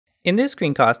In this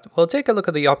screencast, we'll take a look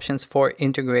at the options for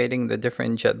integrating the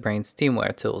different JetBrains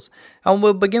teamware tools, and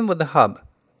we'll begin with the hub.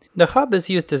 The hub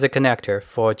is used as a connector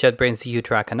for JetBrains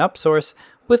YouTrack and Upsource,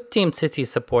 with TeamCity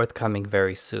support coming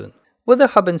very soon. With the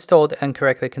hub installed and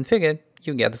correctly configured,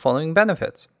 you get the following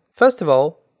benefits. First of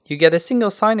all, you get a single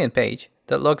sign-in page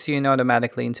that logs you in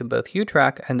automatically into both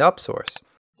YouTrack and Upsource.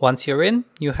 Once you're in,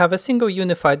 you have a single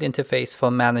unified interface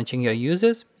for managing your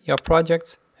users, your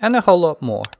projects, and a whole lot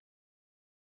more.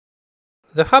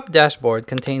 The hub dashboard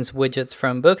contains widgets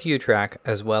from both YouTrack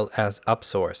as well as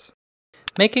Upsource.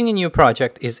 Making a new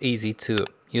project is easy too.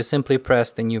 You simply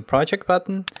press the New Project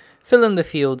button, fill in the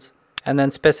fields, and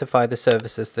then specify the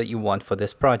services that you want for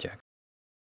this project.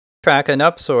 YouTrack and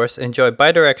Upsource enjoy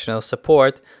bidirectional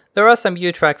support. There are some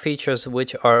YouTrack features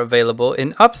which are available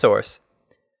in Upsource.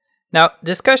 Now,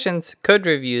 discussions, code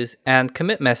reviews, and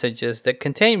commit messages that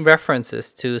contain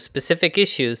references to specific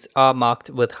issues are marked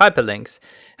with hyperlinks,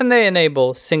 and they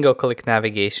enable single-click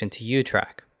navigation to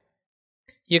YouTrack.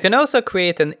 You can also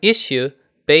create an issue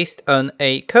based on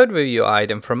a code review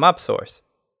item from Upsource.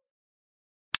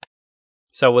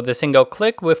 So with a single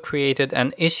click, we've created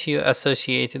an issue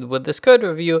associated with this code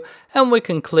review, and we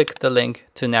can click the link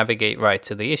to navigate right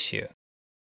to the issue.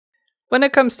 When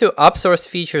it comes to Upsource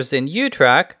features in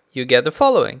YouTrack, you get the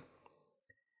following.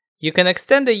 You can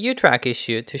extend a YouTrack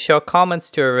issue to show comments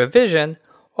to a revision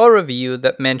or review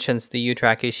that mentions the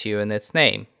YouTrack issue in its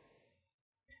name.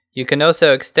 You can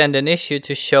also extend an issue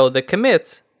to show the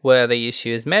commits where the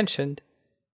issue is mentioned.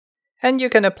 And you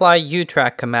can apply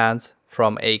YouTrack commands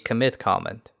from a commit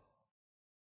comment.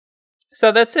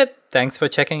 So that's it. Thanks for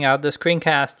checking out the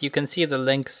screencast. You can see the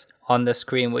links on the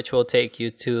screen which will take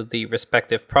you to the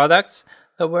respective products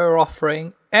that we're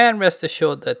offering, and rest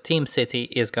assured that TeamCity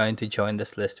is going to join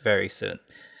this list very soon.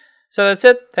 So that's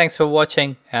it. Thanks for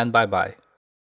watching, and bye bye.